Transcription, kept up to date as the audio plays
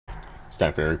It's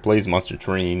time for Eric Plays Monster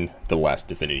Train: The Last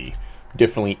Divinity.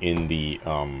 Definitely in the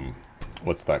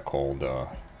what's that called?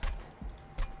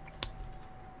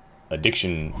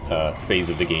 Addiction phase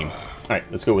of the game. All right,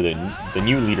 let's go with the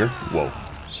new leader. Whoa,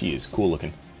 she is cool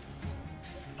looking.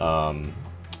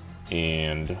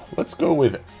 And let's go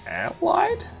with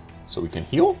Allied, so we can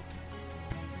heal.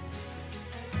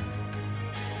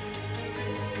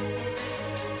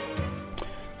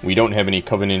 We don't have any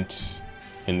Covenant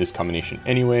in this combination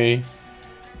anyway.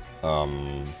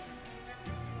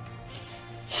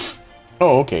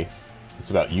 Oh, okay.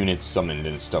 It's about units summoned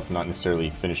and stuff, not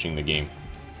necessarily finishing the game.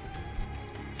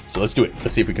 So let's do it.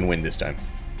 Let's see if we can win this time.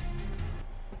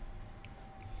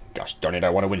 Gosh darn it, I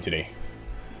want to win today.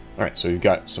 Alright, so we've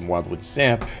got some Wildwood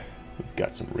Sap. We've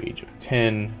got some Rage of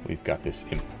 10. We've got this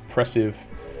Impressive.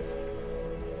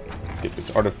 Let's get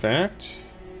this artifact.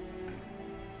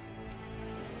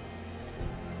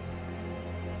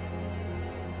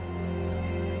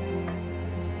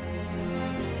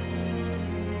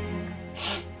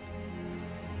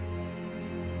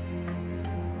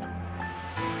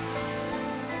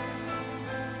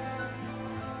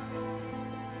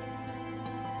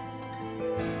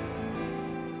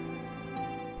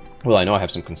 Well, I know I have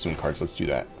some consume cards. Let's do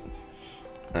that.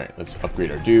 Alright, let's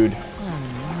upgrade our dude.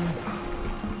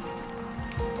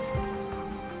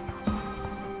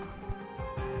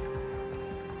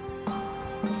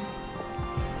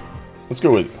 Let's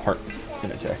go with Heart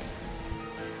and attack.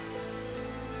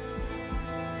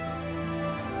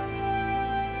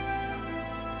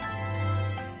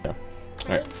 Yeah.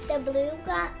 Alright. It's the blue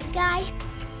guy.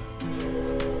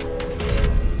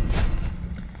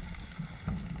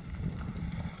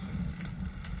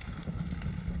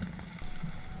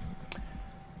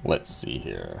 Let's see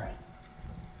here.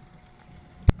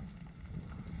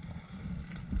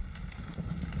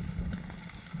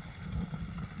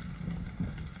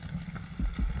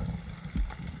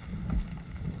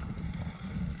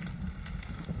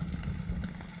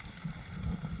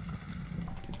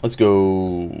 Let's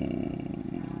go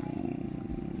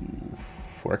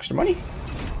for extra money.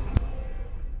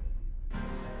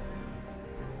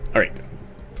 All right.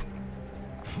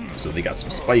 So they got some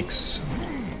spikes.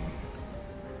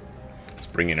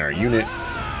 Bring in our unit.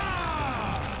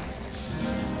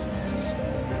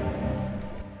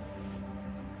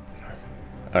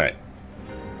 Alright.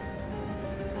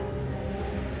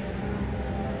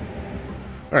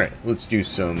 Alright, let's do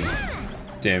some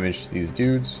damage to these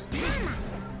dudes.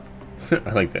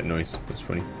 I like that noise. That's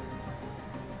funny.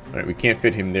 Alright, we can't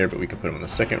fit him there, but we can put him on the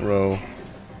second row.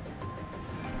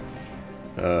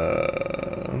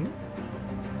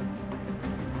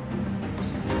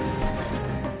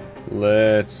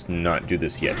 Let's not do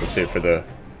this yet. Let's save it for the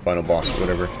final boss or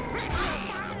whatever.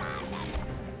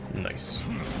 Nice.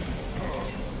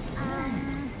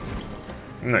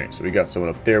 Alright, so we got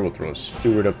someone up there. We'll throw a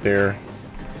steward up there.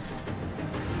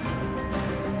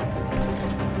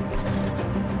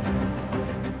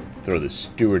 Throw the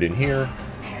steward in here.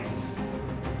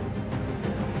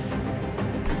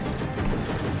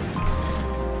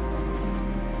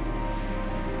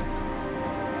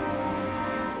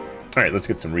 Alright, let's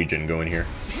get some regen going here.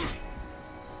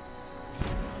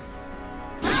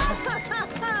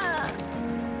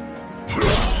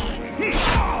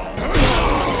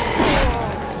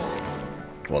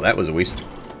 Well, that was a waste.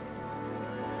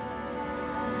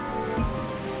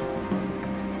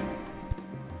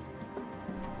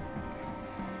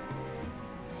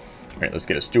 Alright, let's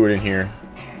get a steward in here.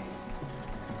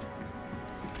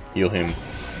 Heal him.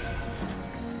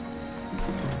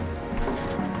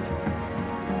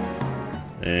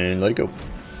 And let it go.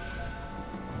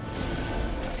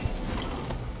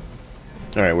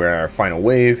 Alright, we're at our final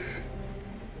wave.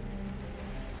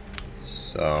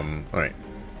 Alright.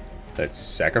 Let's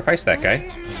sacrifice that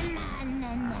guy.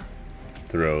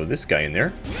 Throw this guy in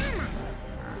there.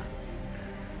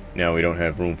 Now we don't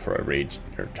have room for a rage,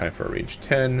 or time for a rage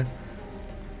 10.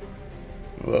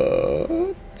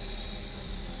 But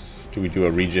do we do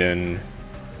a regen?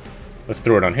 Let's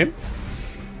throw it on him.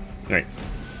 Alright.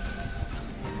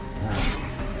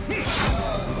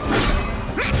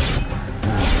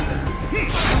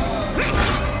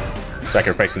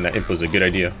 Sacrificing that imp was a good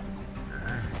idea.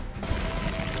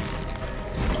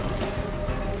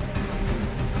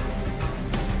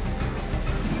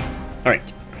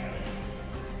 Alright.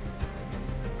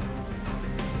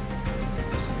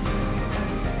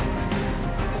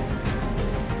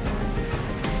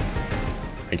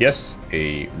 I guess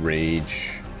a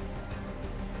rage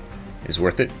is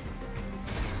worth it.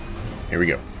 Here we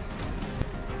go.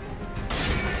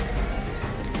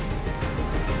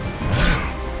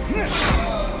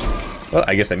 Well,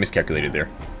 I guess I miscalculated there.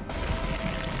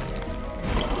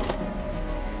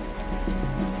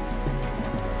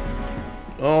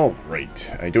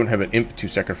 Alright, I don't have an imp to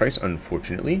sacrifice,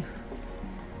 unfortunately.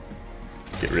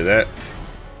 Get rid of that.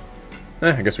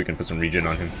 I guess we can put some regen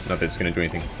on him. Not that it's going to do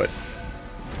anything, but...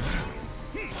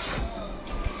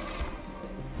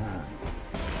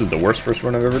 This is the worst first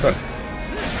run I've ever done.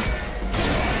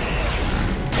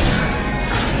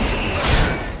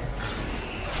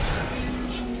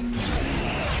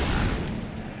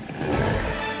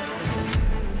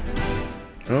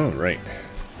 Alright.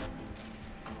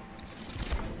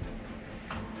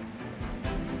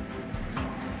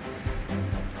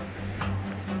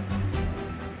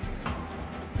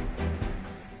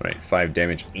 Alright, 5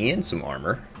 damage and some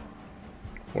armor.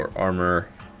 Or armor.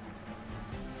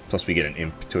 Plus we get an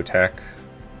imp to attack.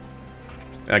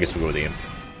 I guess we'll go with the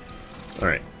imp.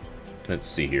 Alright. Let's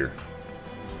see here.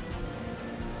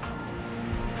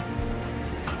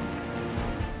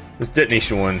 This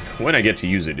detonation one, when I get to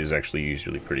use it, is actually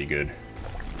usually pretty good.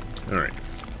 Alright.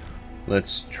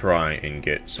 Let's try and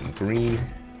get some green.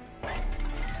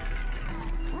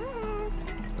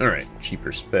 Alright,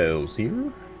 cheaper spells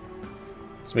here.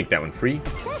 Let's make that one free.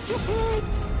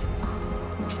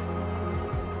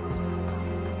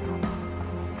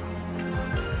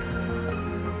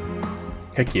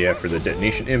 Heck yeah, for the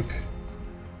detonation imp.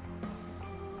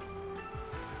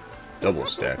 Double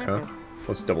stack, huh?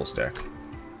 What's double stack?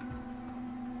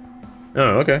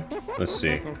 Oh, okay. Let's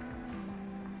see.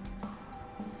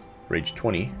 Rage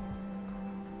 20.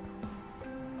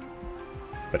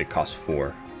 But it costs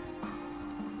 4.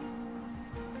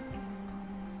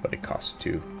 But it costs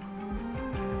 2.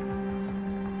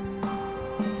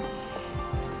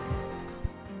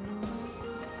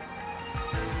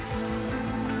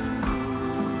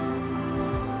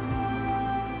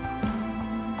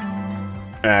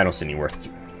 I don't see any worth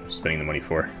spending the money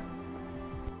for.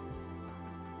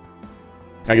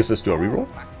 I guess let's do a reroll.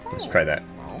 Let's try that.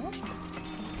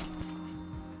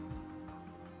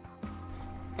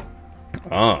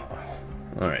 Ah,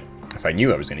 alright. If I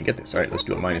knew I was going to get this. Alright, let's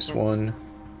do a -1.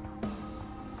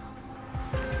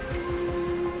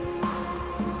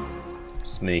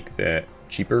 Let's make that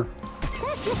cheaper.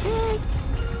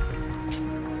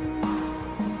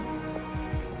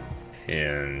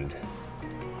 And...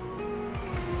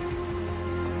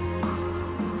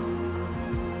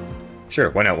 sure,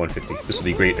 why not 150? This will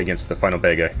be great against the final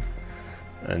bad guy.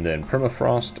 And then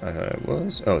permafrost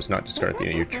was... oh, it's not discard at the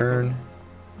end of your turn.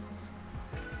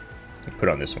 Put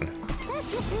on this one.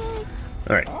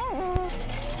 Alright.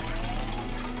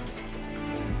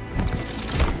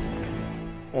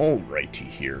 Alrighty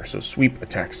here. So sweep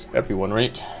attacks everyone,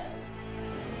 right?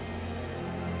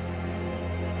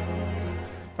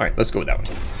 Alright, let's go with that one.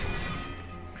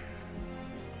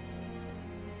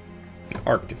 An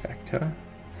artifact, huh?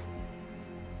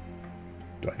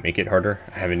 Do I make it harder?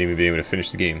 I haven't even been able to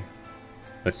finish the game.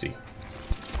 Let's see.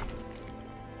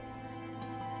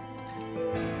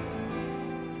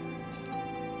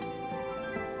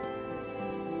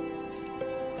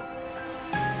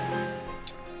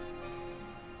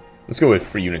 Let's go with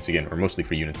free units again, or mostly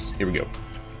free units. Here we go.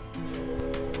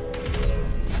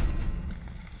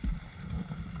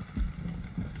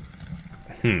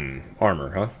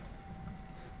 Armor, huh?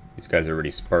 These guys are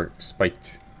already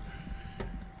spiked.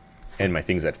 And my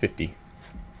thing's at 50.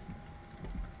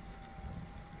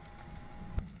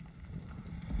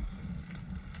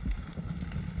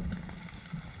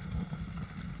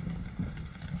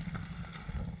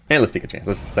 And let's take a chance.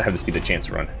 Let's have this be the chance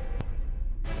run.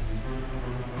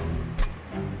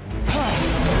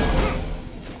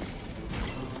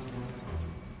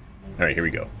 Alright, here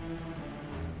we go.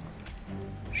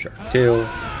 Shark tail.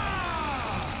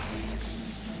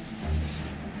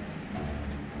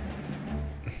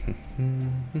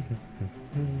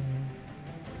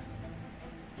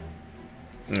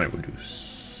 Alright, we'll do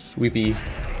sweepy.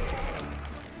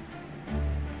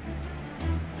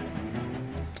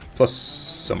 Plus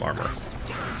some armor.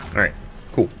 Alright,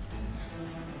 cool.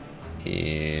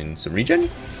 And some regen?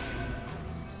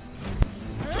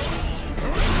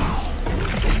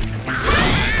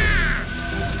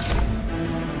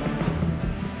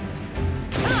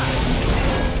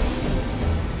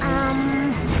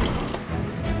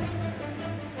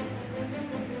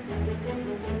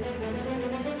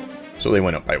 So they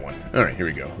went up by 1. Alright, here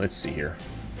we go. Let's see here.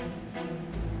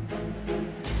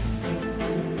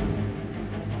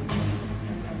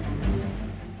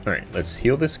 Alright, let's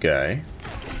heal this guy.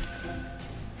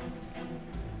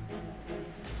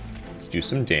 Let's do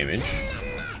some damage.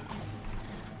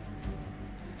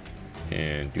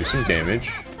 And do some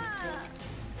damage.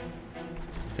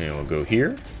 And we'll go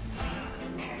here.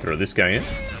 Throw this guy in.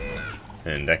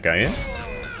 And that guy in.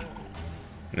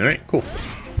 Alright, cool.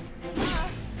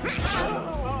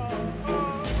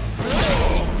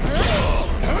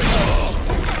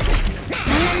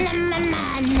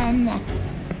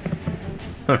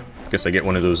 Guess I get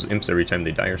one of those imps every time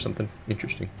they die or something.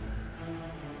 Interesting.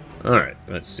 Alright,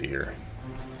 let's see here.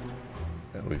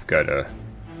 We've got a...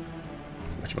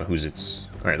 whatchamahoots.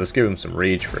 Alright, let's give him some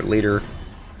rage for later.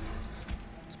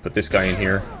 Let's put this guy in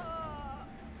here.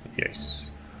 Yes.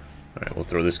 Alright, we'll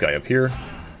throw this guy up here.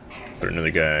 Put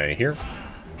another guy here.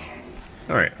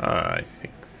 Alright, I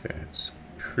think that's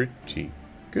pretty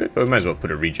good. But we might as well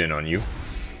put a regen on you.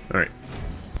 Alright.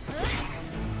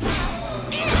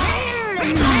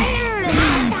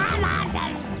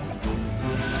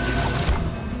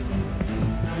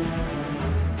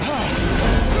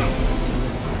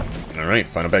 Alright,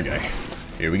 final bad guy.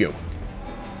 Here we go.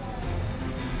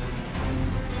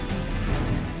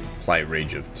 Apply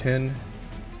rage of 10.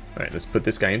 Alright, let's put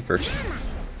this guy in first.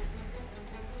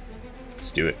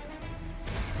 Let's do it.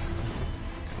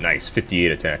 Nice,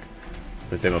 58 attack.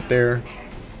 Put them up there.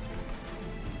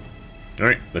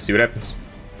 Alright, let's see what happens.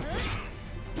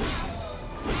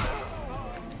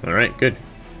 Alright, good.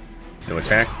 No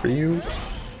attack for you.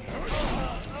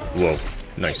 Whoa,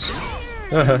 nice.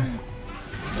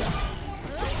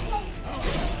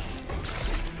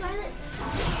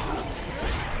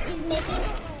 He's making.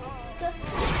 Let's go.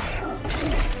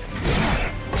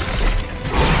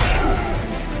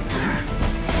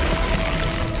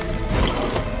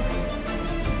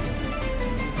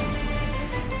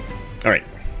 Alright.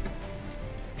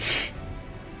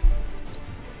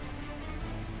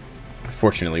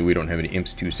 Fortunately, we don't have any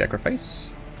imps to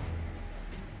sacrifice.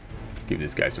 Let's give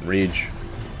this guy some rage.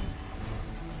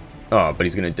 Oh, but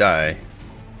he's gonna die.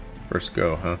 First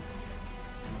go, huh?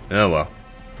 Oh well.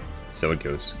 So it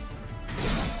goes.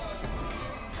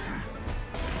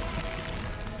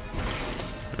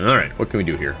 Alright, what can we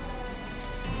do here?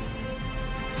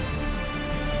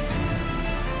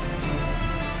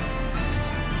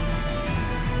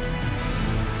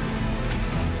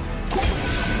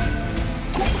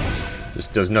 This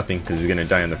does nothing because he's gonna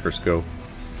die on the first go.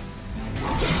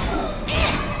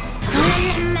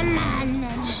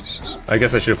 I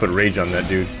guess I should have put rage on that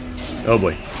dude. Oh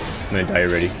boy, I'm gonna die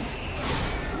already.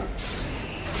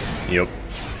 Yep.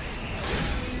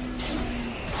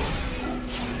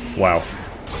 Wow.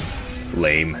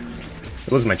 Lame.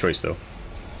 It wasn't my choice though.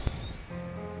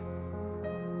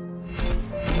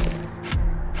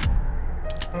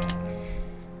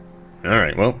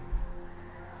 Alright, well.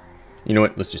 You know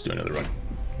what? Let's just do another run.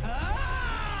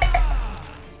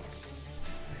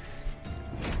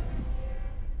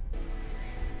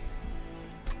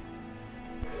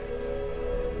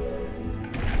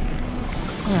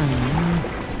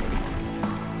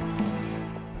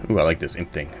 Ooh, I like this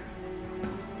imp thing.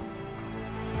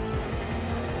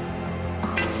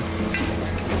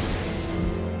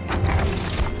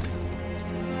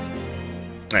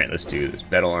 Alright, let's do this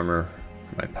battle armor,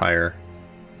 my pyre.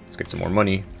 Let's get some more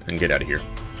money and get out of here.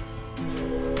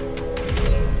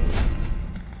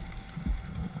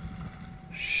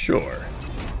 Sure.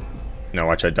 Now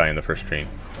watch I die in the first train.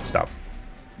 Stop.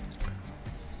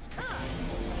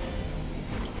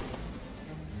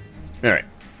 Alright.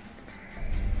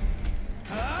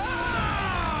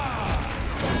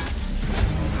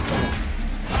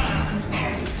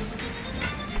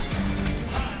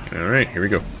 Alright, here we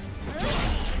go.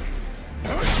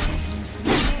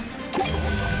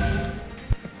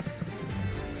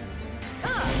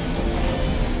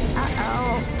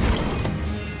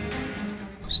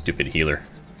 Stupid healer.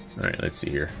 Alright, let's see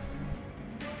here.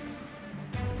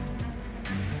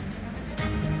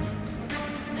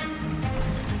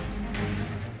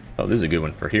 Oh, this is a good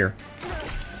one for here.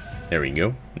 There we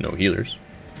go. No healers.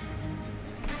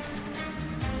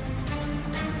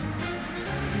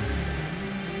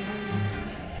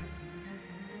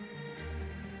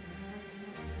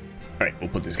 Alright, we'll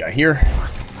put this guy here.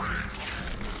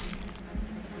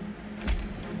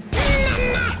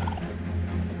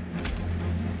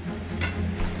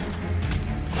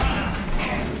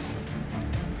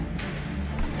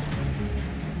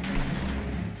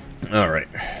 Alright.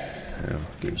 I'll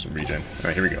give him some regen.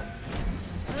 Alright, here we go.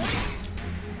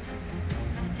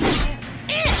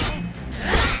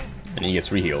 And he gets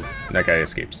rehealed. That guy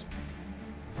escapes.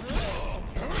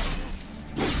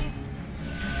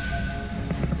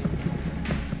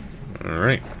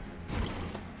 Alright.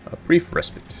 A brief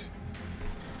respite.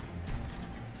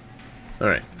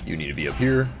 Alright, you need to be up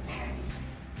here.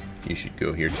 You should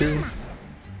go here too.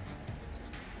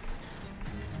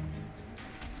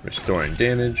 Restoring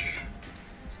damage.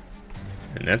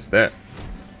 And that's that.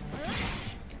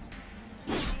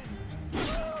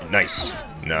 Nice.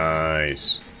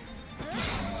 Nice.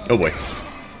 Oh boy.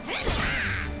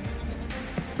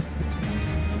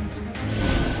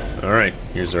 Alright,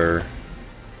 here's our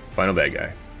final bad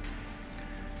guy.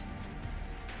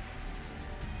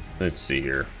 Let's see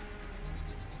here.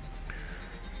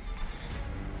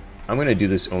 I'm gonna do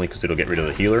this only because it'll get rid of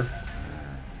the healer.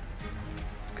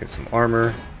 Get some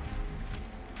armor.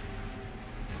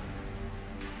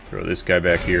 Throw this guy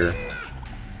back here.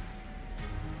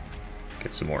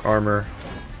 Get some more armor.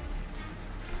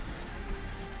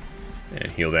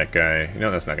 And heal that guy. No,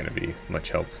 that's not gonna be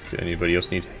much help. Does anybody else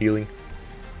need healing?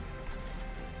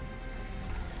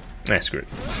 Ah, screw it.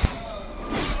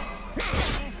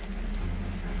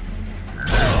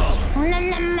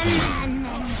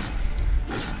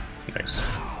 Nice.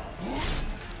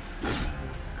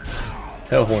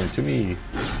 Hellhorned to me.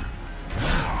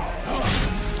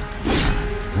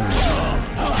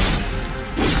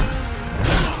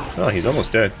 Oh, he's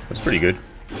almost dead. That's pretty good.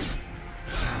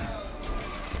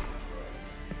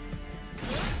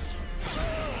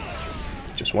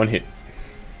 Just one hit.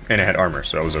 And I had armor,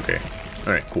 so I was okay.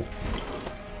 Alright, cool.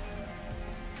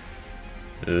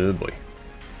 Oh boy.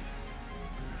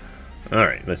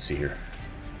 Alright, let's see here.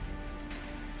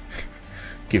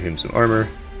 Give him some armor.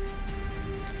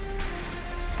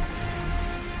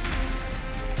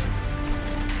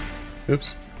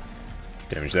 Oops.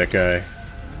 Damage that guy.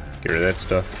 Get rid of that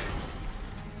stuff.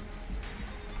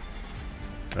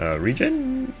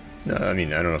 Regen? No, I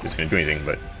mean, I don't know if it's going to do anything,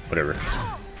 but whatever.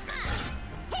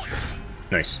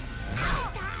 Nice.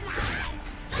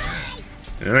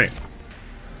 Alright.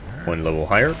 One level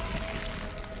higher.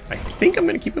 I think I'm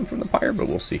going to keep him from the pyre, but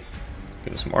we'll see.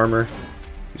 Give him some armor.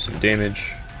 Do some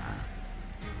damage.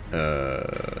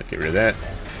 Get rid of that.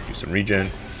 Do some regen.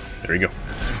 There we go.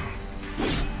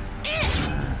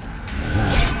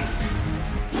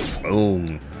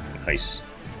 Boom. Nice.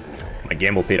 My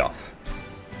gamble paid off.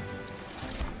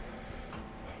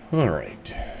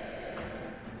 Alright.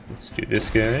 Let's do this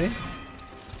guy.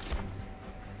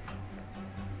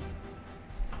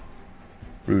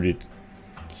 Rooted.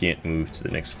 Can't move to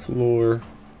the next floor.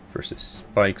 Versus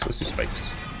spikes. Let's do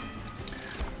spikes.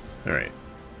 Alright.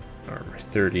 Armor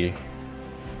 30.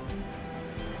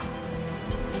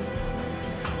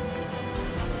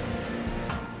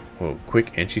 Whoa,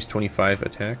 quick, and she's 25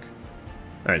 attack.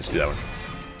 Alright, let's do that one.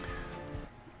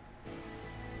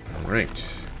 Alright.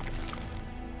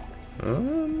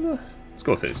 Let's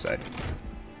go with this side.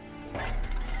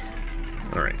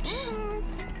 Alright.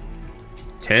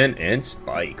 10 and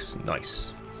spikes.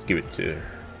 Nice. Let's give it to...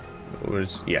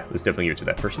 yeah, let's definitely give it to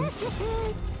that person.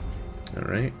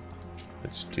 Alright.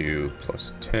 Let's do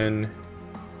plus 10.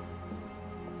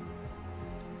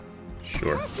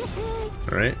 Sure.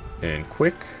 Alright, and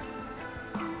quick.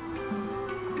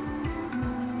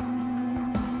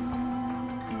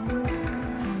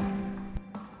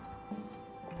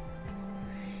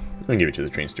 I'm gonna give it to the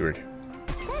train steward.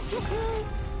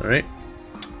 Alright.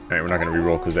 Alright, we're not gonna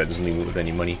reroll because that doesn't leave me with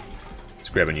any money. Let's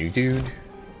grab a new dude.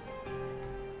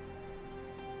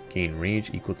 Gain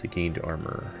rage equal to gained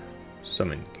armor.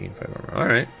 Summon, gain 5 armor.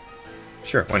 Alright.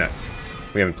 Sure, why not?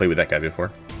 We haven't played with that guy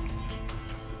before.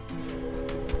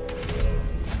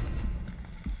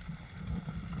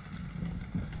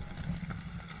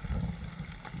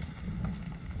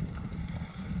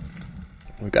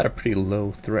 We've got a pretty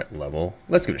low threat level.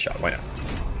 Let's give it a shot, why not?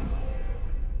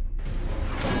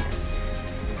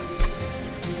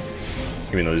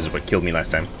 Even though this is what killed me last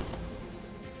time.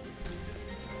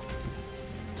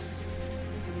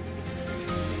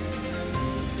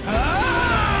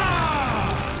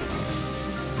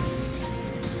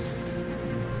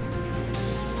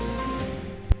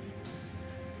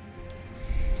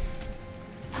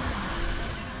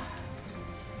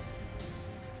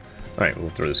 Alright, we'll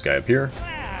throw this guy up here.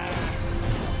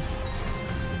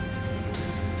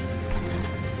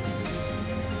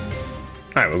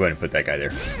 Alright, we'll go ahead and put that guy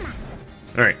there.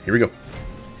 Alright, here we go.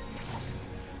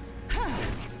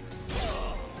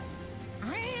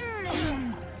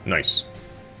 Nice.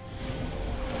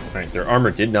 Alright, their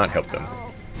armor did not help them.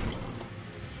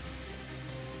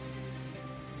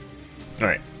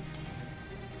 Alright.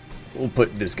 We'll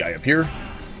put this guy up here.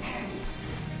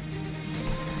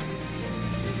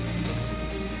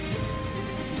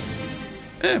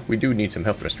 We do need some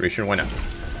health restoration, why not?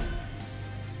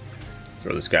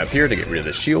 Throw this guy up here to get rid of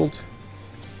the shield.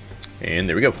 And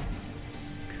there we go.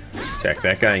 Attack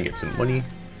that guy and get some money.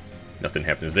 Nothing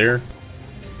happens there.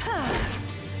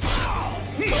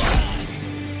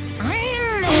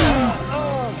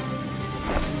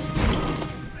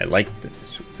 I like that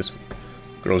this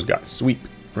girl's got sweep,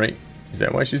 right? Is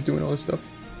that why she's doing all this stuff?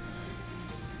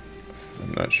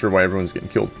 I'm not sure why everyone's getting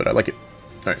killed, but I like it.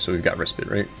 Alright, so we've got respite,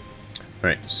 right?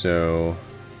 Alright, so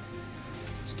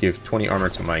let's give 20 armor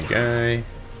to my guy.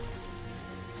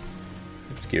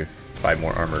 Let's give 5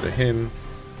 more armor to him.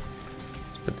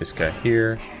 Let's put this guy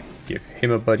here. give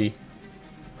him a buddy.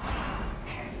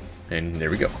 And there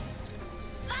we go.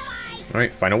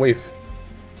 Alright, final wave.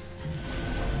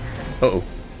 Uh-oh.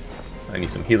 I need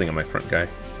some healing on my front guy.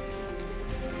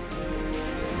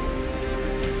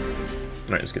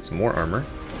 Alright, let's get some more armor.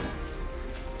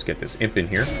 Let's get this imp in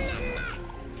here.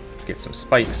 Let's get some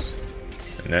spikes.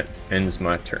 And that ends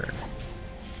my turn.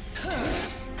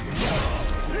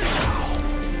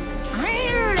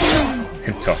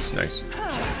 Imp toss, nice.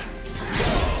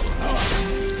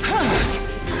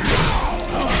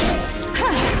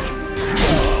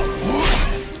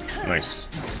 Nice.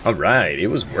 Alright, it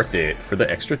was worth it for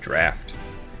the extra draft.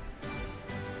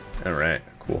 Alright,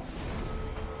 cool.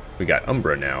 We got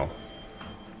Umbra now.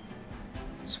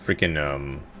 It's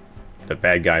freaking, the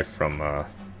bad guy from,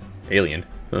 Alien.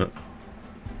 Huh.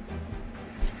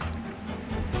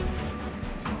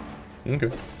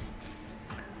 Okay.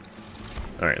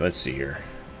 Alright, let's see here.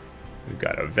 We've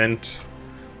got a vent,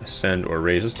 ascend, or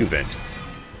raise. Let's do vent.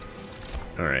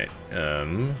 Alright,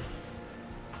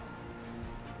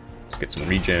 let's get some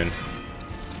regen.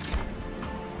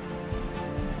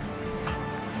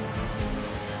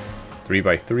 Three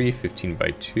by 3, 15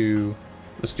 by 2.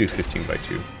 Let's do 15 by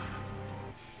 2.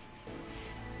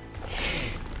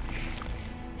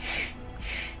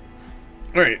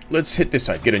 Alright, let's hit this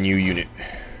side. Get a new unit.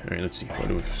 Alright, let's see. What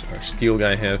does our steel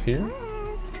guy have here?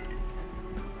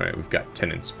 Alright, we've got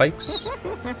 10 in spikes. Alright,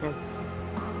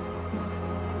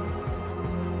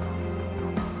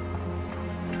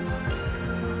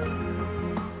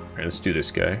 let's do this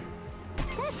guy.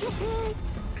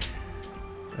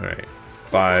 Alright,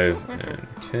 5 and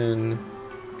 10.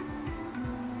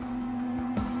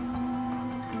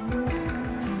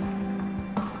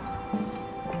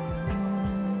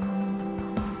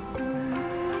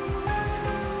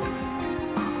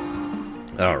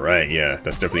 Alright, yeah,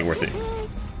 that's definitely worth it.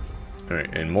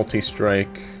 Alright, and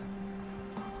multi-strike.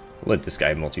 Let this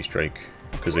guy multi-strike,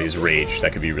 because of his rage.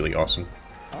 That could be really awesome.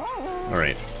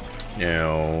 Alright,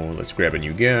 now let's grab a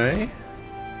new guy.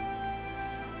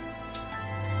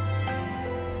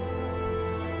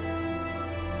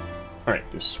 Alright,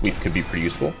 this sweep could be pretty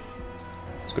useful.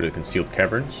 Let's go to the concealed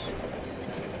caverns.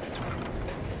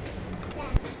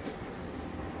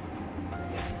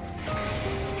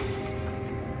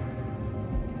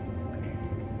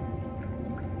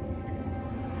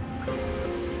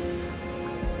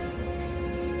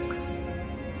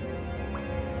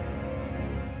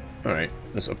 Alright,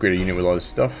 let's upgrade a unit with all this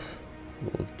stuff.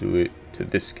 We'll do it to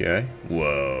this guy.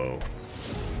 Whoa.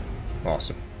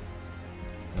 Awesome.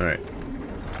 Alright.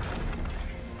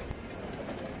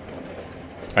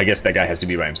 I guess that guy has to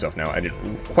be by himself now. I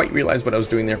didn't quite realize what I was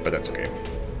doing there, but that's okay.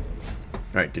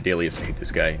 Alright, Dedalius, I hate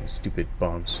this guy. Stupid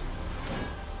bombs.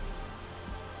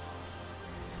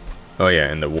 Oh yeah,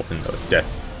 and the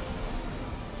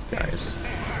death guys.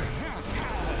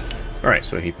 Alright,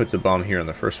 so he puts a bomb here on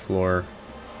the first floor.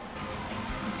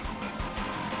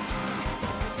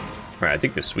 Alright, I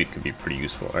think this sweep could be pretty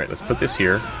useful. Alright, let's put this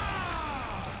here.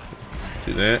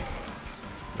 Do that.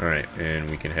 Alright, and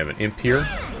we can have an imp here.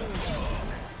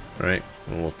 Alright,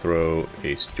 and we'll throw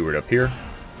a steward up here.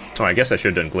 Oh, I guess I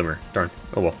should have done glimmer. Darn.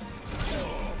 Oh well.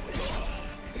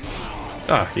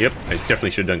 Ah, yep, I definitely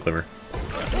should have done glimmer.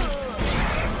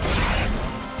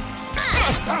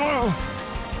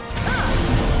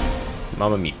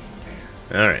 Mama meat.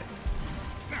 Alright.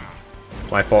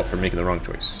 My fault for making the wrong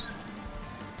choice.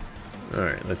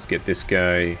 Alright, let's get this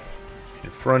guy in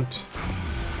front.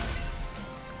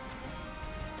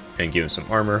 And give him some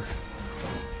armor.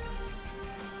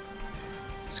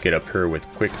 Let's get up here with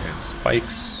quick and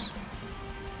spikes.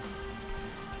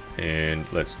 And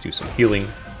let's do some healing.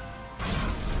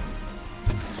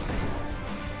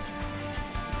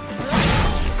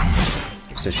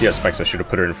 Since she has spikes, I should have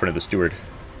put her in front of the steward.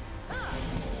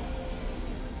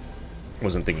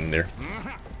 Wasn't thinking there.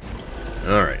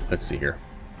 Alright, let's see here.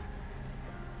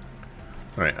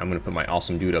 Alright, I'm gonna put my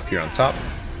awesome dude up here on top.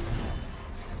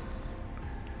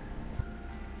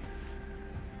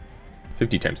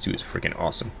 $50 times 2 is freaking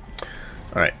awesome.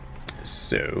 Alright,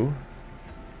 so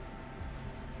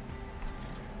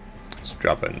let's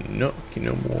drop a no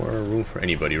more room for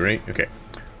anybody, right? Okay.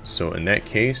 So in that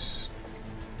case,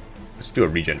 let's do a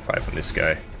regen 5 on this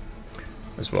guy,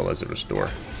 as well as a restore.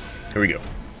 Here we go.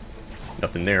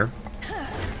 Nothing there.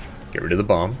 Get rid of the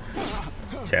bomb.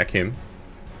 Attack him.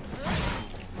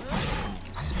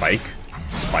 Spike.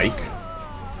 Spike.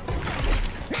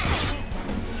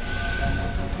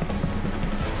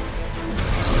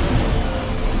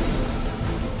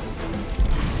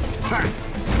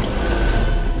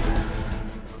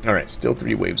 Alright, still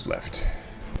 3 waves left.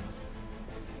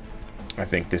 I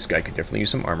think this guy could definitely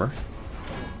use some armor.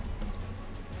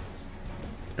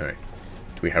 Alright.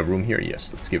 Do we have room here?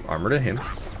 Yes. Let's give armor to him.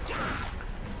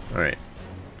 Alright.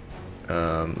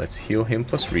 Let's heal him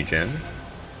plus regen.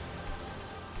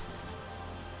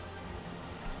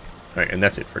 Alright, and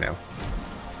that's it for now.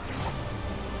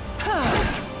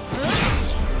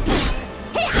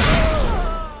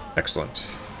 Excellent.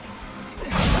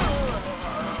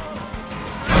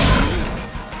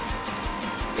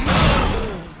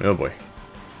 Oh boy.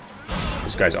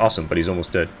 This guy's awesome, but he's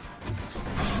almost dead.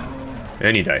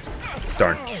 And he died.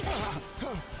 Darn.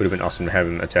 Would have been awesome to have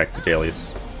him attack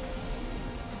Dedalius.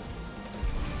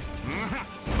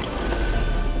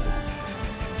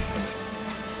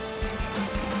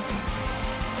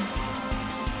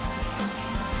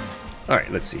 Alright,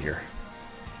 let's see here.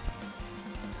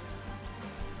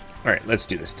 Alright, let's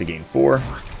do this to gain 4.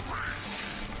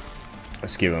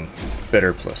 Let's give him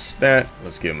better plus that.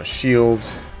 Let's give him a shield.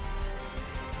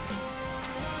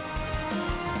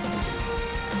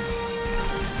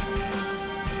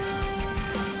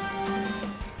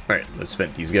 Alright, let's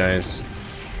vent these guys.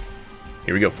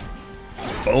 Here we go.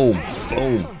 Boom!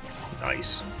 Boom!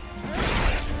 Nice.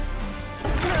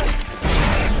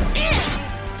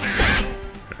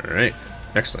 Alright,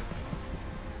 excellent.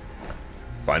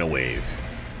 Final wave.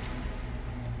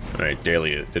 Alright,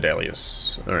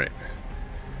 Dedalius. Alright.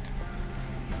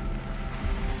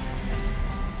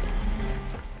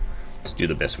 Let's do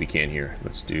the best we can here.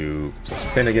 Let's do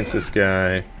plus 10 against this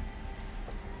guy.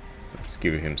 Let's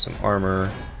give him some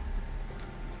armor.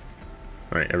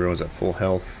 Alright, everyone's at full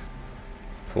health.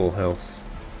 Full health.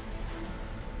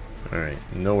 Alright,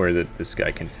 nowhere that this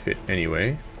guy can fit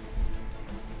anyway.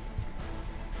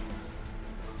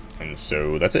 And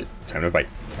so that's it. Time to bite.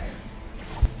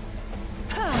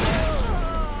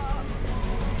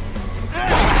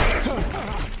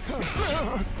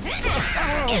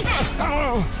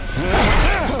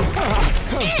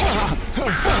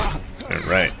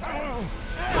 Alright.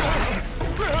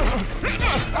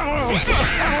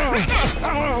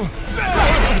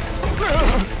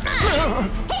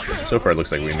 So far it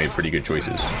looks like we made pretty good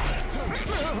choices.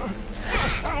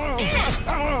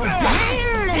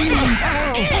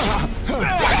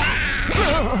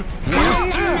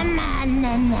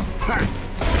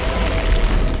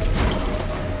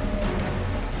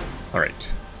 Alright.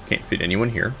 Can't fit anyone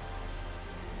here.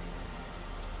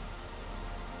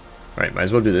 Alright, might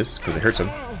as well do this, because it hurts him.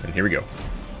 And here we go.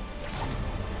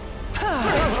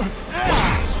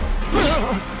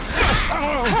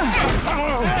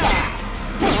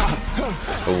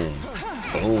 Boom.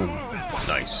 Boom.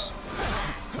 Nice.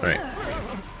 Alright.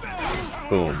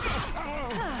 Boom.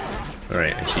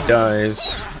 Alright, and she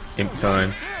dies. Imp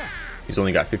time. He's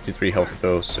only got 53 health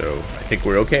though, so I think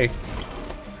we're okay.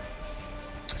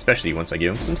 Especially once I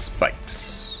give him some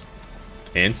spikes.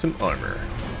 And some armor.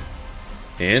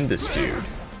 And this dude.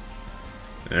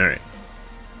 Alright.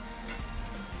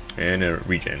 And a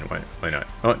regen. Why not?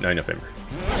 Oh, 9 November.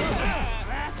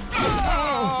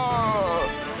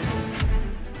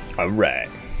 Alright.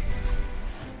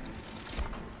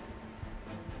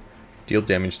 Deal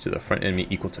damage to the front enemy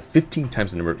equal to 15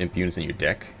 times the number of imp units in your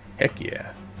deck. Heck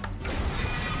yeah.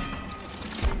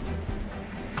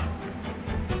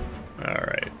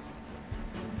 Alright.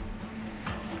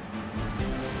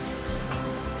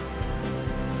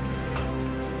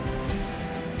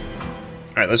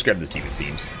 Alright, let's grab this Demon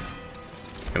Fiend.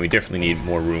 And we definitely need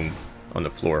more room on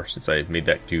the floor since I made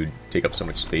that dude take up so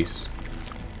much space.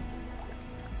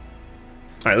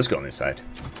 Alright, let's go on this side.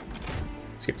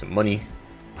 Let's get some money.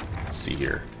 Let's see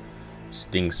here.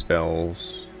 Sting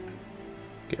spells.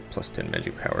 Get plus 10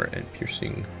 magic power and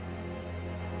piercing.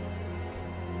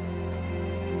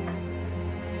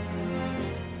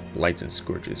 Lights and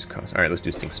scourges cost. Alright, let's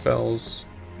do sting spells.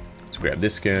 Let's grab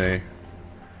this guy.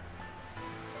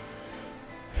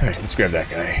 Alright, let's grab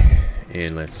that guy.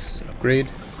 And let's upgrade.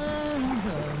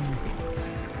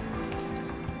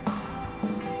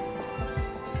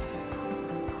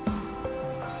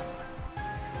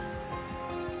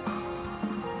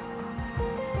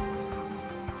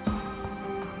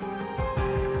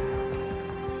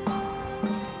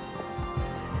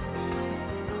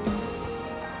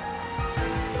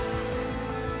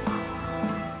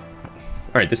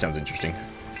 Alright, this sounds interesting.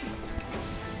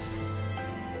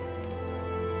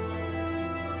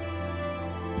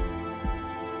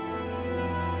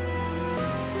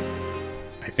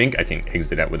 I think I can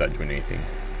exit out without doing anything.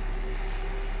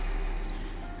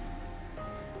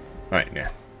 Alright, yeah.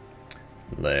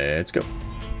 Let's go.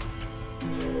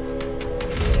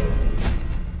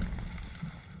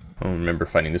 I don't remember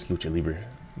finding this Lucha Libre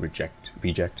reject.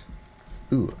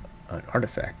 Ooh, an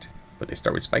artifact. But they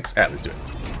start with spikes? Ah, let's do it.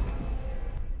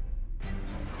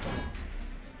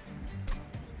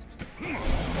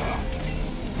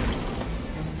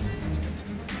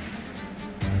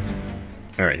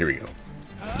 Alright, here we go.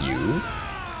 You.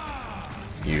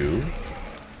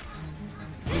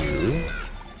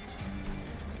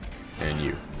 And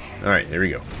you. Alright, there we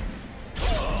go.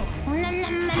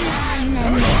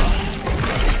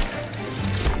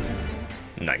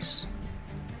 Nice.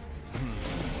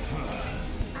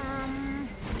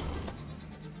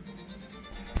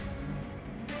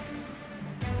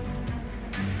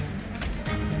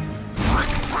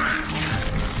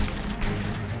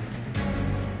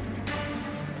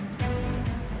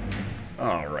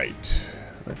 Alright.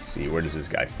 Let's see, where does this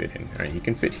guy fit in? Alright, he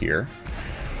can fit here.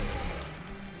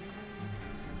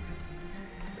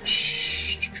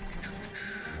 She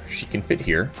can fit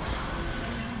here.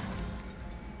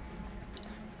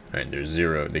 Alright, there's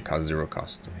zero. They cause 0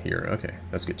 cost here. Okay,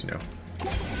 that's good to know.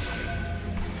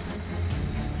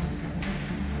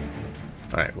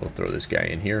 Alright, we'll throw this guy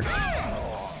in here.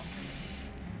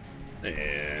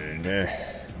 And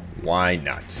why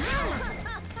not?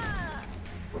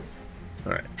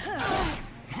 Alright.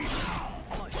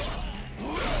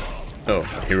 Oh,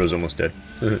 hero's almost dead.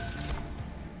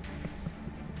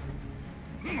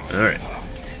 Alright.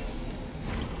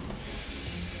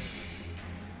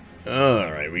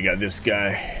 Alright, we got this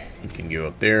guy. He can go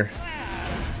up there.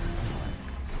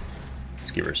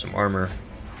 Let's give her some armor.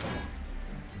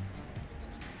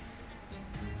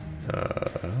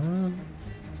 No,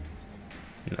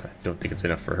 I don't think it's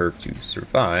enough for her to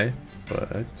survive,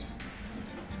 but...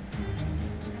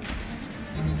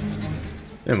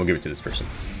 And we'll give it to this person.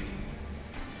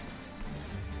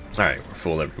 Alright, we're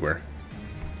full everywhere.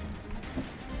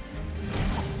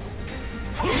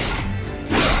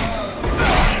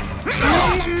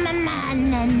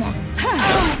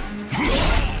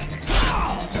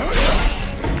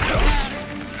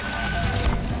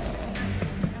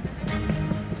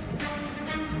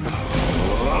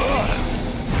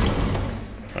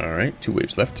 Alright, 2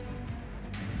 waves left.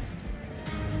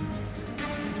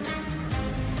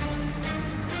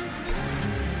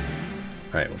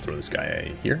 Alright, we'll throw this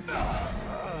guy here.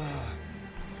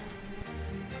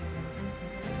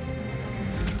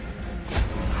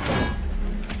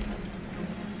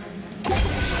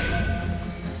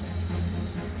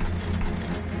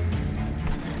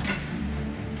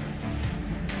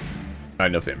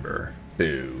 November.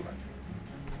 Boo.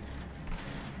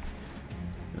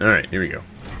 Alright, here we go.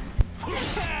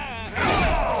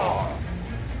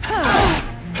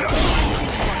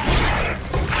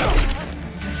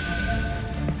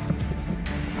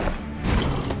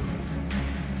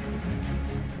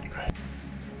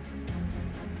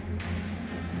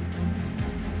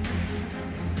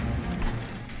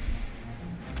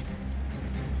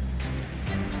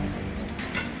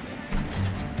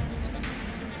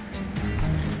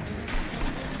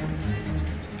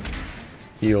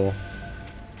 Heal.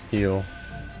 Heal.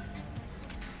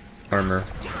 Armor.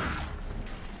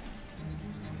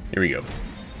 Here we go.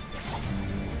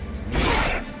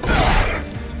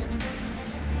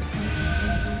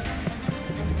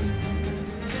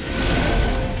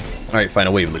 Alright,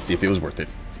 final wave. Let's see if it was worth it.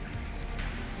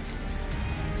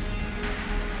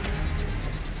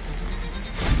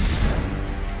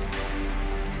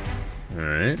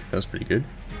 Alright, that was pretty good.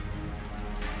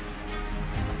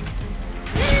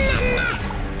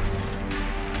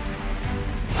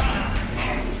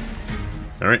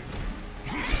 Alright.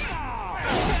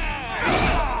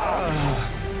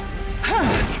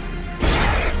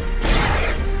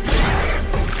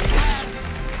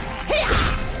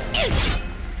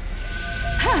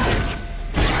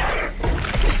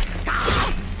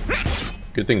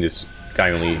 Good thing this guy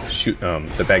only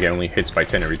the bad guy only hits by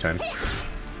 10 every time.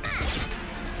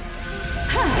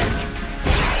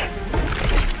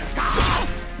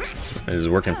 This is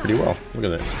working pretty well. Look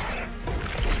at that.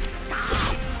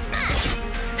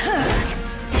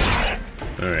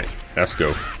 Alright, let's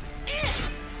go.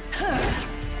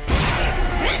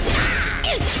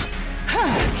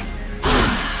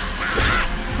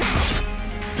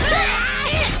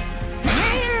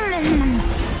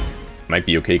 Might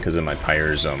be okay because of my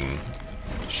Pyre's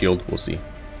shield. We'll see.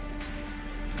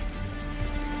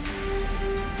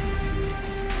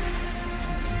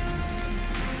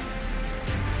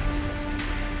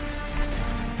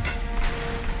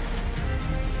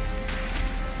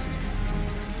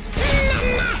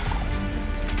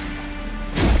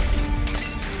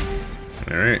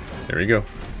 Alright, there we go.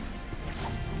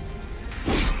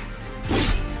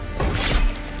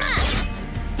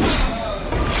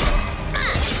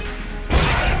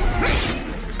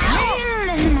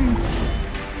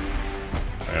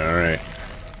 Alright.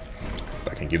 If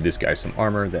I can give this guy some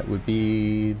armor, that would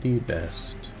be the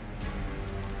best.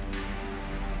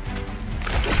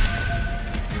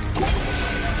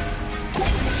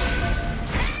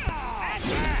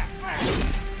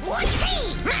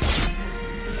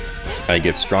 And he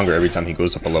gets stronger every time he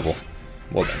goes up a level.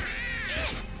 Well done.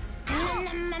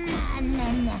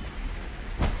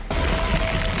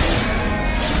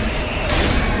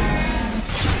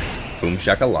 Boom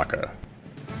shakalaka.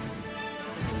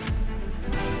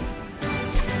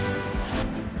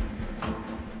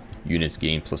 Units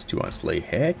gain +2 on Slay.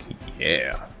 Heck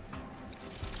yeah.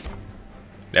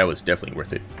 That was definitely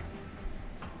worth it.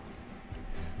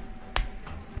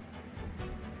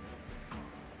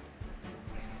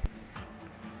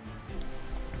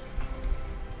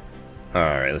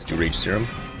 Alright, let's do Rage Serum.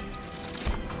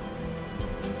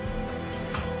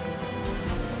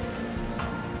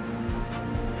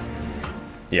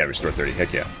 Yeah, restore 30.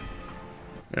 Heck yeah.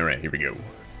 Alright, here we go.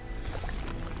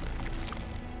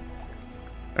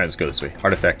 Alright, let's go this way.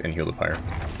 Artifact and heal the pyre.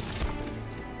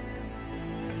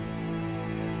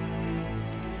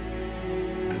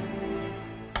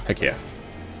 Heck yeah.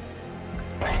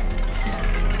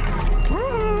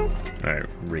 Alright,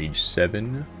 Rage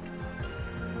 7.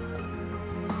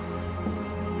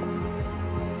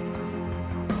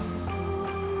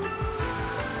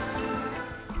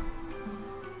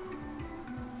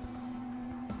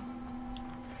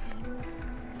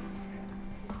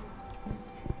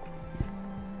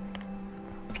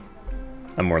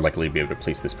 I'm more likely to be able to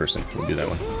place this person. We'll do that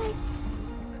one.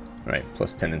 Alright,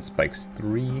 +10 in spikes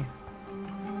 3.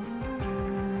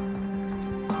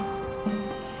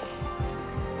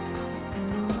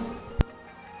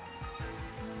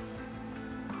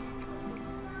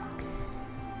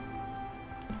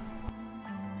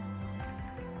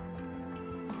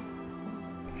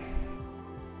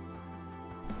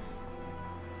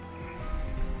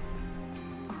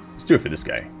 Let's do it for this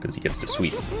guy, because he gets to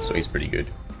sweep, so he's pretty good.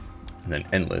 And then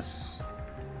Endless.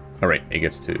 Alright, it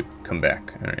gets to come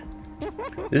back. Alright.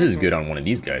 This is good on one of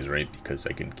these guys, right? Because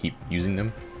I can keep using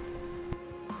them.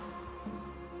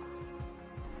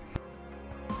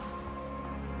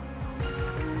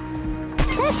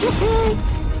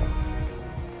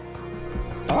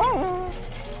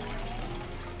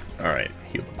 Alright,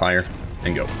 heal the pyre,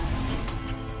 and go.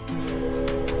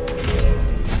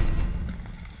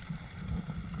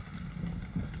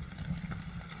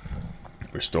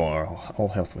 Restore all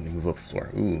health when they move up the floor.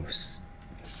 Ooh,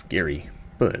 scary.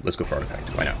 But let's go for Artifact.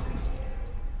 Why not?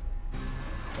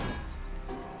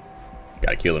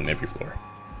 Gotta kill them every floor.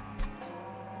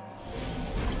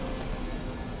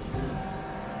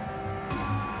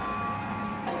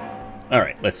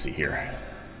 Alright, let's see here.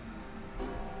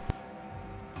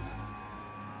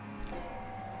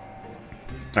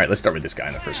 Alright, let's start with this guy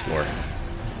on the first floor.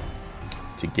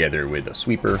 Together with a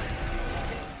sweeper.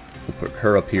 We'll put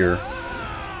her up here.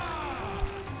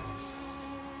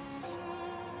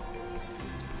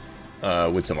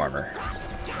 With some armor.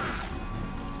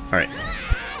 Alright.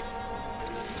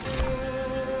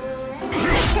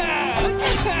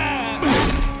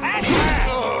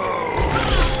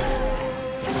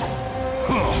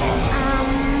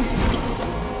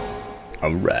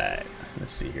 Alright.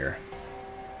 Let's see here.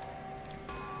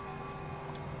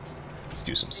 Let's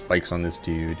do some spikes on this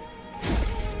dude.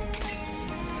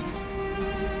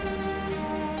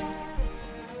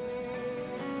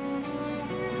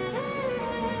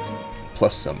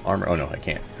 Plus some armor. Oh no, I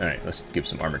can't. Alright, let's give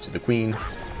some armor to the queen.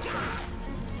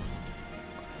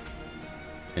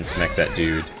 And smack that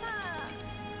dude.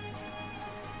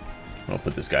 I'll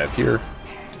put this guy up here.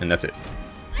 And that's it.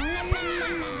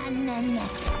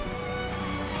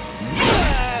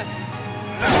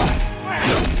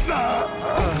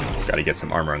 Gotta get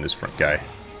some armor on this front guy.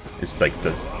 It's like the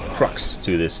crux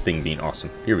to this thing being awesome.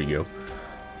 Here we go.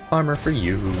 Armor for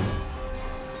you.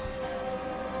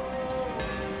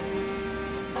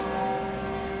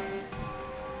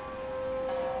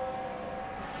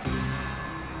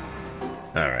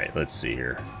 Alright, let's see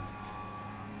here.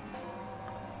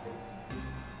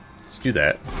 Let's do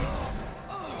that.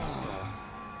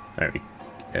 Alright,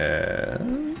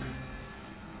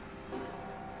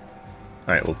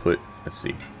 alright, we'll put, let's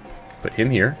see, put him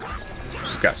here.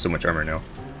 She's got so much armor now.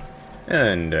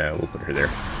 And we'll put her there.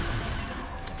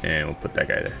 And we'll put that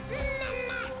guy there.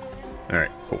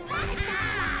 Alright, cool.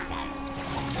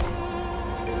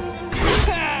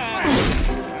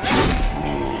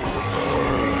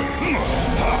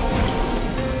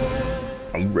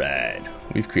 Alright,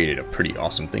 we've created a pretty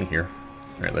awesome thing here.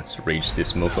 Alright, let's rage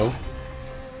this mofo.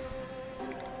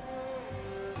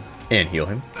 And heal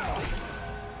him.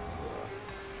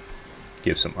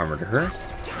 Give some armor to her.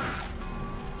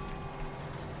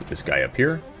 Put this guy up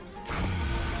here.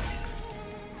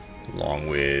 Along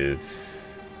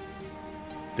with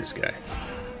this guy.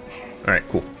 Alright,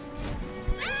 cool.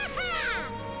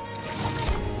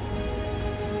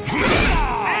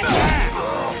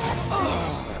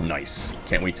 Nice.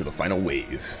 Can't wait till the final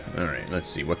wave. Alright, let's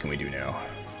see. What can we do now?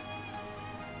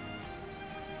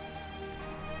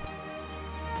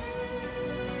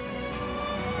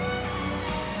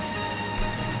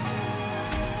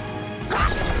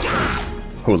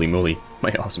 Holy moly.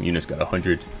 My awesome unit's got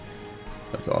 100.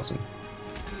 That's awesome.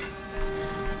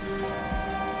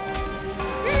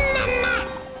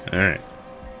 Alright.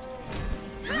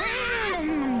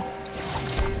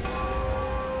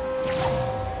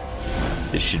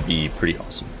 This should be pretty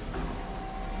awesome.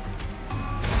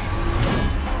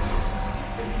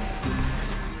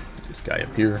 This guy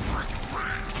up here.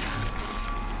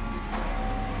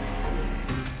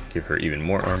 Give her even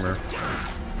more armor.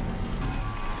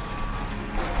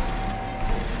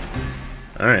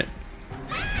 Alright.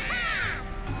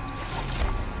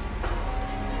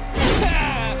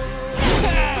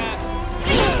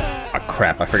 Ah,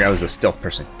 crap. I forgot I was the stealth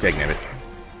person. Dagnabbit.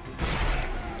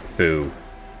 Boo.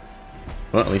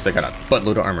 Well, at least I got a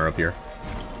buttload of armor up here.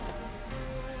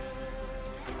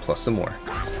 Plus some more.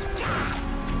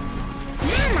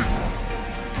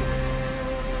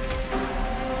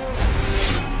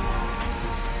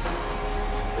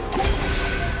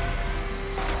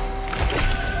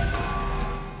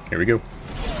 Here we go.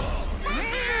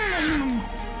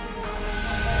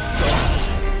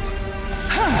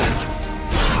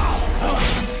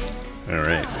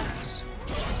 Alright.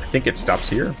 I think it stops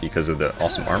here because of the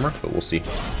awesome armor, but we'll see.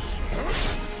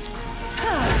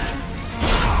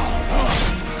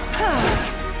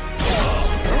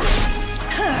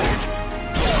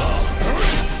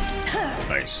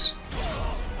 Nice.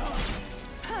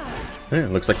 Yeah,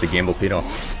 it looks like the gamble paid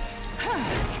off.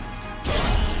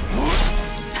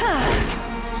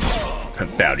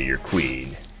 Bow to your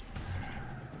queen.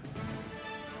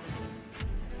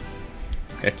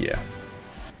 Heck yeah.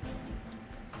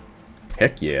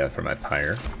 Heck yeah for my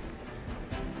pyre.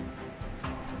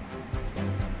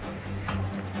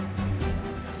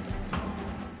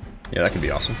 Yeah, that could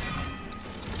be awesome.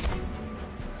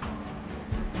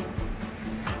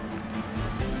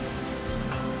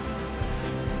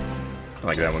 I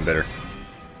like that one better.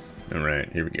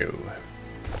 Alright, here we go.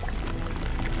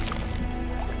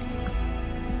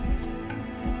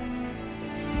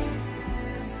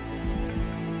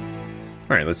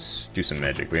 Alright, let's do some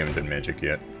magic. We haven't done magic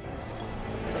yet.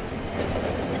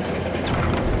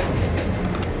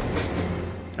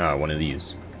 Ah, one of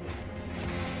these.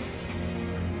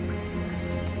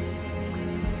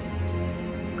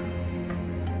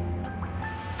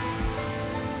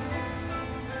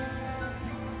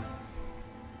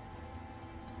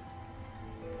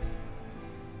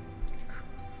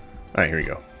 Alright, here we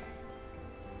go.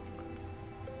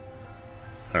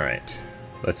 Alright,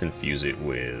 let's infuse it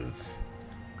with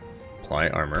apply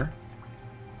armor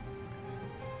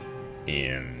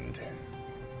and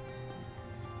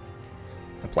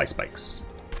apply spikes.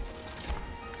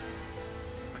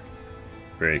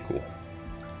 Very cool.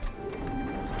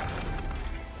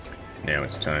 Now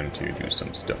it's time to do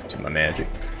some stuff to my magic.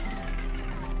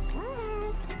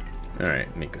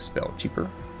 Alright, make a spell cheaper.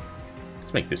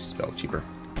 Let's make this spell cheaper.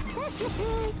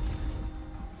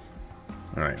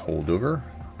 Alright, hold over.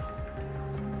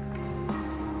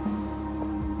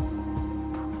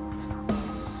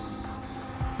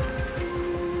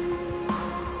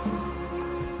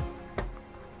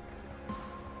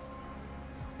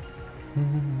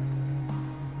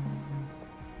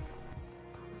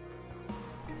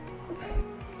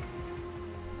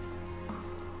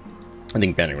 I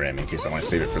think banning ram in case I want to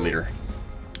save it for later.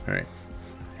 Alright.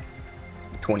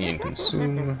 20 in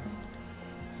consume.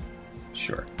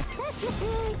 Sure.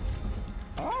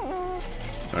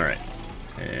 Alright.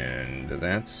 And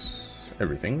that's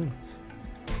everything.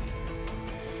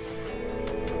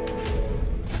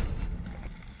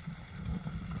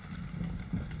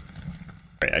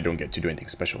 Alright, I don't get to do anything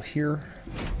special here.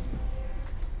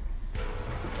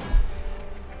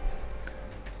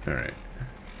 Alright.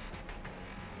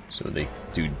 So they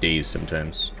do days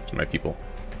sometimes to my people.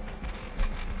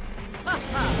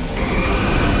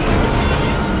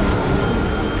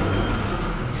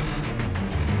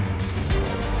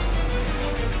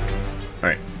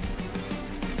 Alright.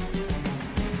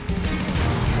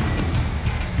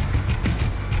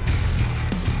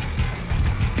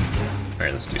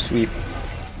 Alright, let's do sweep.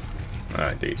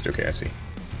 Ah, dazed. Okay, I see.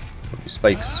 We'll do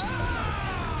spikes.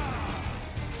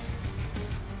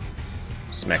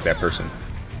 Smack that person.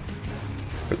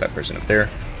 Put that person up there.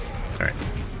 Alright.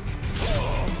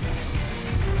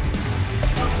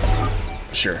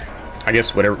 Sure. I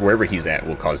guess wherever he's at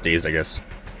will cause dazed, I guess.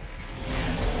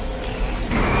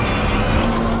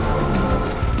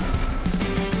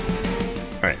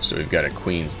 Alright, so we've got a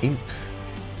Queen's Imp.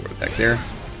 Throw it back there.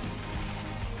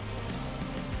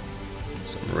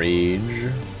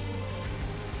 Rage.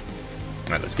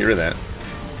 Alright, let's get rid of that.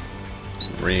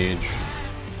 Some rage.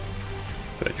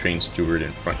 Put a train steward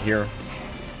in front here.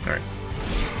 Alright.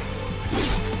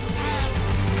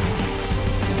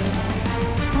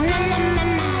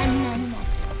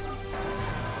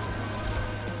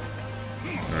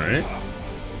 Alright.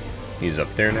 He's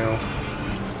up there now.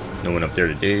 No one up there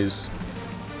to daze.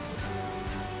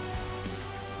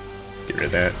 Get rid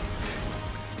of that.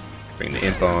 Bring the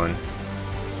imp on.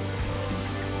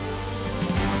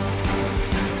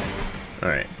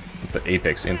 Alright. Put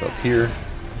Apex Imp up here.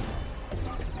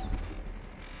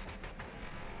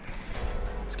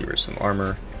 Let's give her some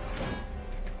armor.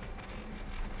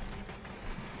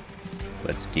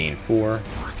 Let's gain 4.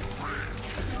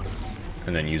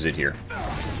 And then use it here.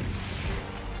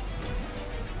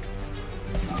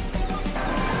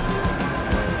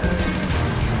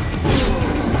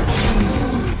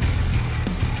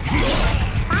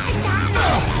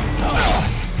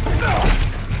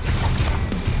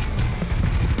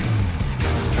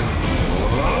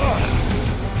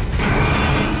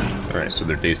 Alright, so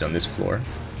they're dazed on this floor.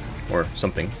 Or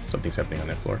something. Something's happening on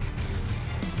that floor.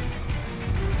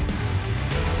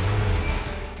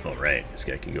 Alright, this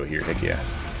guy can go here. Heck yeah.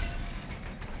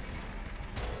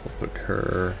 We'll put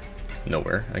her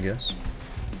nowhere, I guess.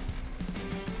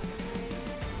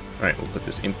 Alright, we'll put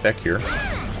this imp back here.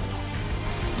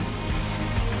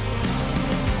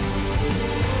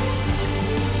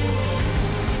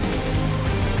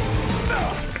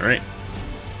 Alright.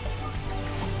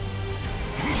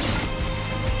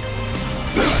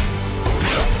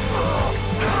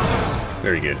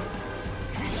 Very good.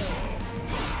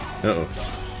 Uh-oh.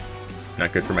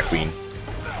 Not good for my queen.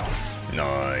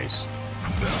 Nice.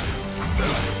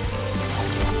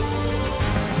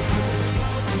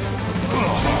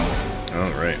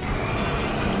 Alright.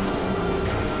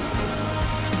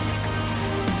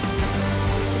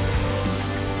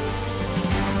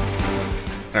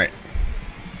 Alright.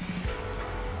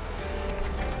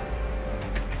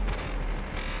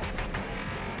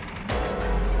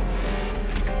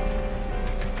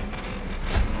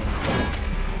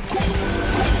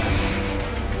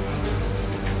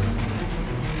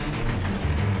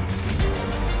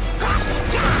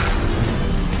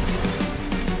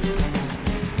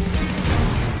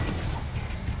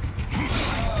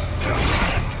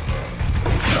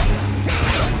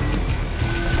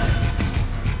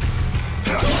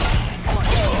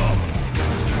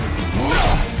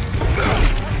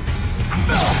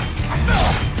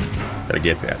 Gotta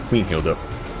get that queen healed up.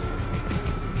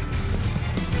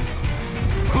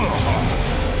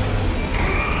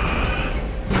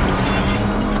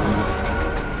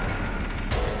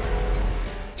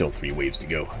 Still 3 waves to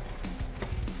go.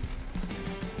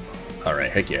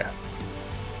 Alright, heck yeah.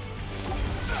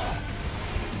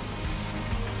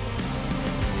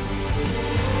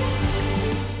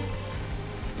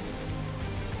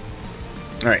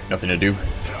 Alright, nothing to do.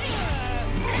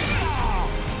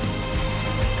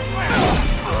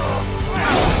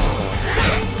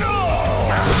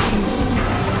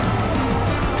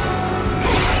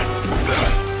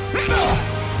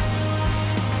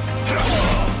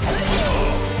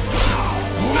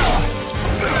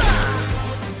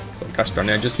 Gosh darn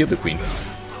it, I just healed the queen.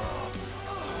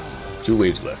 2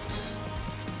 waves left.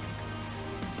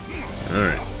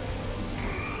 Alright.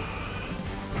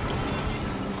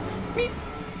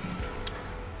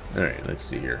 Alright, let's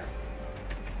see here.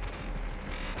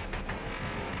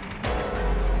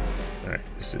 Alright,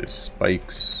 this is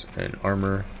spikes and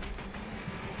armor.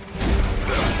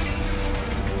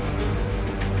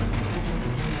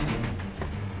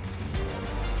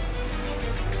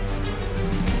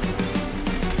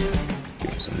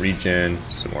 Regen,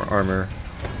 some more armor.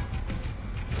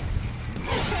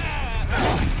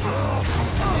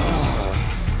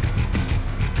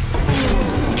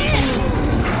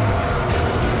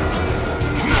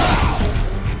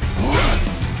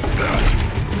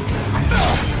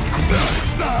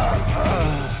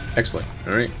 Excellent.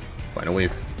 All right, final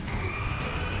wave.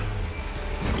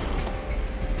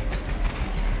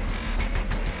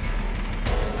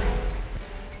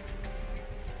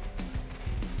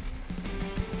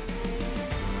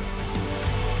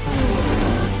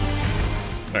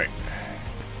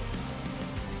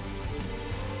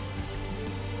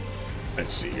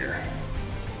 Let's see here.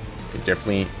 Could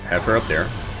definitely have her up there.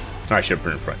 Oh, I should have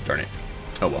put her in front, darn it.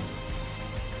 Oh well.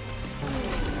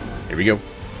 Here we go.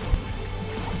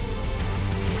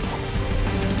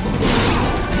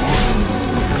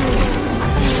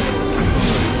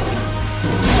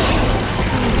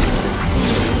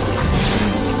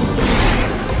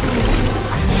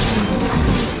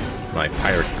 Come My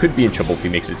pirate could be in trouble if he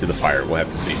makes it to the fire. We'll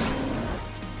have to see.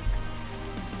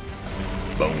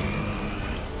 Boom.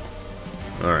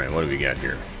 Alright, what do we got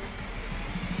here?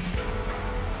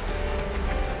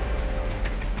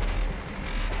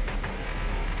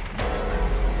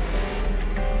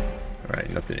 Alright,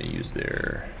 nothing to use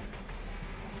there.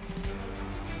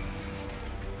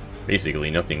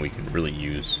 Basically, nothing we can really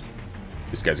use.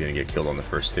 This guy's gonna get killed on the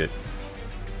first hit.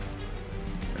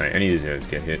 Alright, any of these guys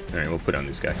get hit. Alright, we'll put on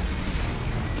this guy.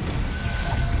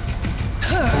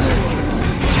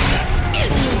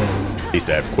 At least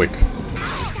I have quick.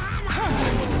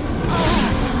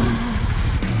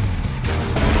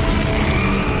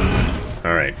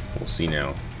 Alright, we'll see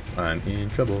now. I'm in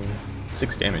trouble.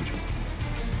 6 damage.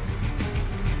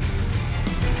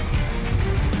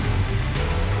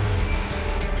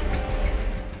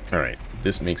 Alright,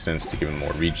 this makes sense to give him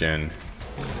more regen.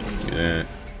 Do that.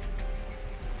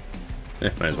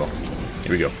 Might as well.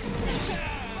 Here we go.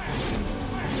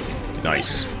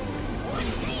 Nice.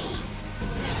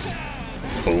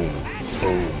 Boom,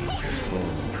 boom, boom,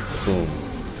 boom.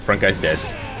 The front guy's dead.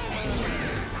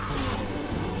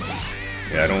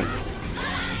 Yeah,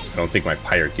 I don't think my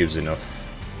pirate gives enough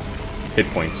hit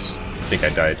points. I think I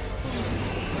died.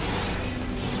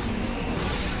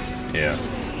 Yeah.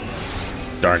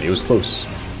 Darn, it was close.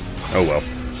 Oh well.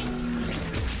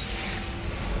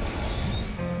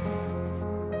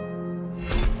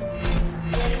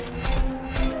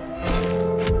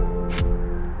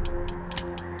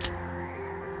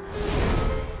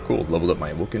 Cool, leveled up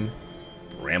my Awoken.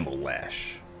 Bramble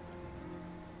Lash.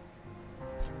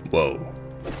 Whoa.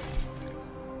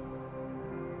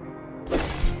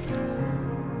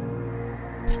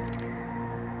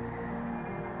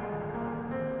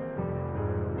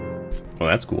 Well,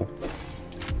 that's cool.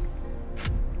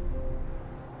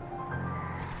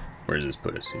 Where does this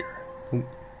put us here? Ooh.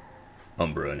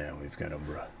 Umbra now. We've got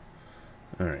Umbra.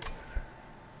 Alright.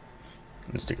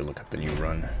 Let's take a look at the new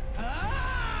run.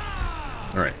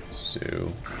 Alright, so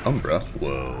Umbra.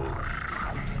 Whoa.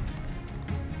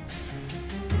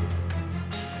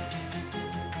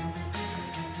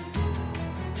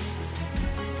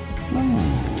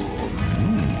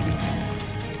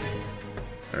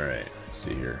 Alright, let's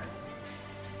see here.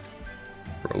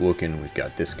 For Awoken, we've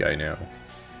got this guy now.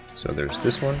 So there's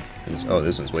this one. Oh,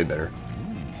 this one's way better.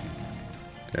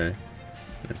 Okay.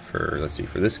 And for, let's see,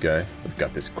 for this guy, we've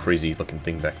got this crazy looking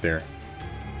thing back there.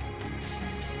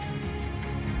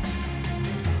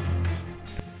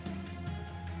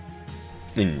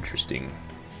 Interesting.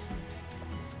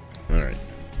 Alright.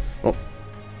 Well,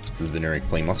 this has been Eric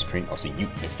playing Monster Train. I'll see you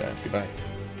next time. Goodbye.